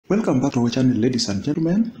Welcome back to our channel, ladies and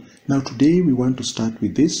gentlemen. Now today we want to start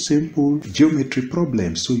with this simple geometry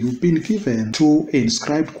problem. So you've been given two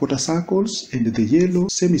inscribed quarter circles and the yellow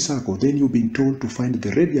semicircle. Then you've been told to find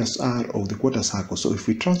the radius r of the quarter circle. So if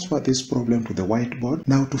we transfer this problem to the whiteboard,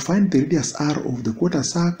 now to find the radius r of the quarter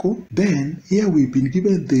circle, then here we've been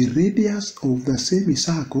given the radius of the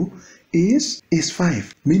semicircle is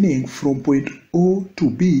 5, meaning from point O to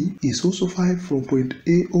B is also 5, from point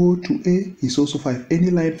AO to A is also 5. Any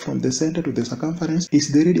line from the center to the circumference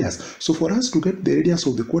is the radius. So for us to get the radius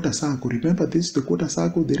of the quarter circle, remember this is the quarter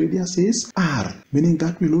circle, the radius is r, meaning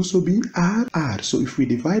that will also be r. So if we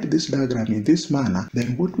divide this diagram in this manner,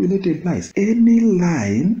 then what will it imply? Any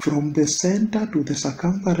line from the center to the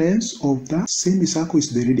circumference of the semicircle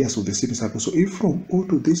is the radius of the semicircle. So if from O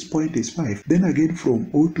to this point is 5, then again from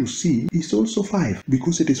O to C is also 5,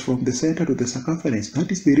 because it is from the center to the circumference.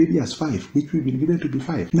 That is the radius 5, which we've been given to be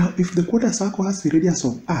 5. Now if the quarter circle has the radius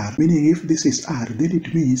of r, meaning if this is r, then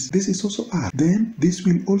it means this is also r, then this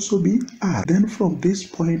will also be r. Then from this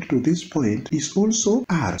point to this point is also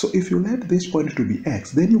r. So if you let this point to be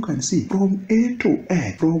x, then you can see from A to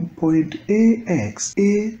x, from point AX,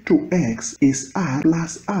 A to x is r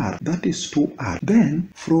plus r, that is 2r. Then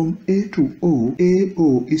from A to O,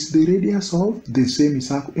 AO is the radius of the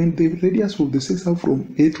semicircle, and the radius of the semicircle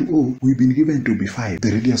from A to O we've been given to be 5,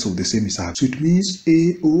 the radius of the semicircle. So it means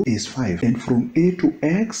AO is 5, and from A to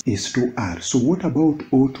X is 2r. So what about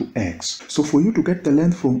O to X? So for you to get the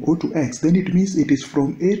length from O to X, then it means it is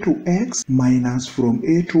from A to X minus from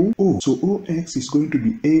A to O. So OX is going to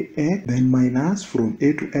be AX, then minus from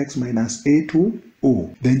A to X minus A to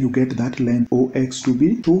O. Then you get that length OX to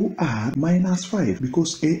be 2r minus 5,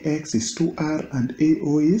 because AX is 2r and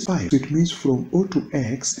AO is 5. So it means from O to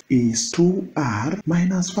X is 2r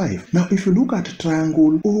minus 5. Now if you look at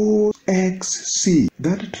triangle OXC,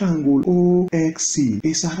 that triangle OXC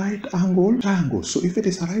is a right angle triangle. So if it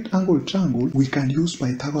is a right angle triangle, we can use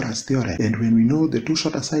Pythagoras theorem. And when we know the two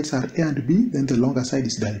shorter sides are A and B, then the longer side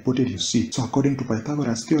is the hypotenuse C. So according to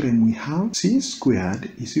Pythagoras theorem, we have C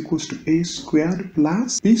squared is equals to A squared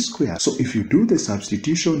plus B squared. So if you do the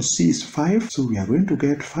substitution, C is 5, so we are going to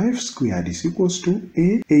get 5 squared is equals to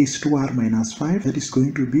A is 2r minus 5, that is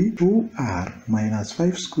going to be 2r minus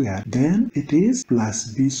 5 squared, then it is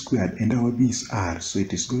plus B squared, and our B is r, so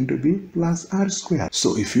it is going to be plus r squared.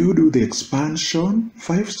 So if you do the expansion,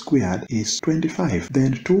 5 squared is 25,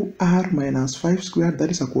 then 2r minus 5 squared,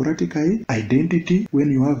 that is a quadratic identity.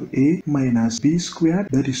 When you have A minus B squared,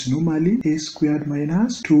 that is normally A squared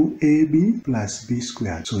minus 2ab plus B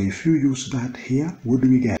squared. So if you use that here, what do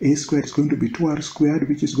we get? A squared is going to be 2r squared,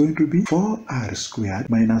 which is going to be 4r squared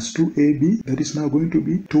minus 2ab, that is now going to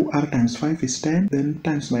be 2r times 5 is 10, then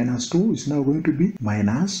times minus 2 is now going to be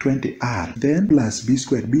minus 20r, then plus B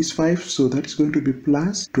squared, B is 5, so that is going to be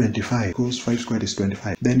plus 25, because 5 squared is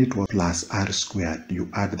 25, then it was plus r squared. You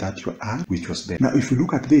add that your r which was there. Now if you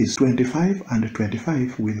look at this, 25 and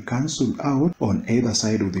 25 will cancel out on either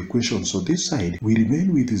side of the equation, so this side will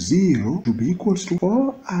remain with 0 to be equals to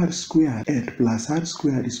 4r squared, and plus r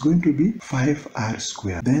squared is going to be 5r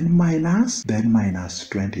squared, then minus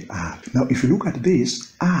 20r. Now if you look at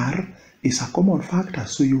this, r is a common factor,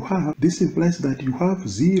 so you have, this implies that you have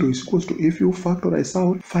 0 is equals to, if you factorize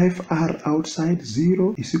out 5r outside,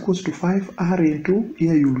 0 is equals to 5r into,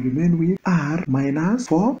 here you will remain with r minus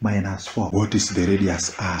 4 minus 4. What is the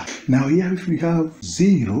radius r? Now here if we have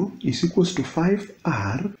 0 is equals to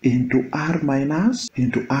 5r into r minus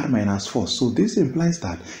 4. So this implies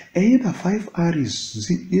that either 5r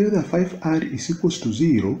is equals to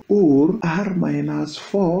 0 or r minus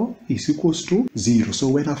 4 is equals to 0. So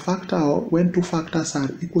when two factors are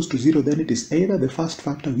equals to 0, then it is either the first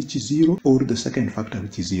factor, which is 0, or the second factor,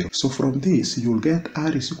 which is 0. So from this you will get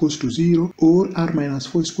r is equals to 0, or r minus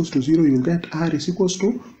 4 is equals to 0, you will get r is equals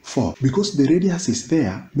to 4, because the radius is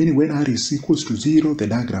there, meaning when r is equals to 0, the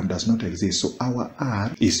diagram does not exist, so our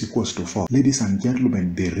r is equals to 4. Ladies and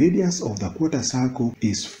gentlemen, the radius of the quarter circle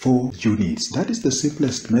is 4 units. That is the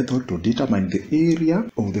simplest method to determine the area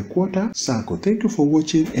of the quarter circle. Thank you for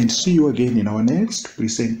watching, and see you again in our next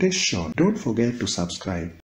presentation. Don't forget to subscribe.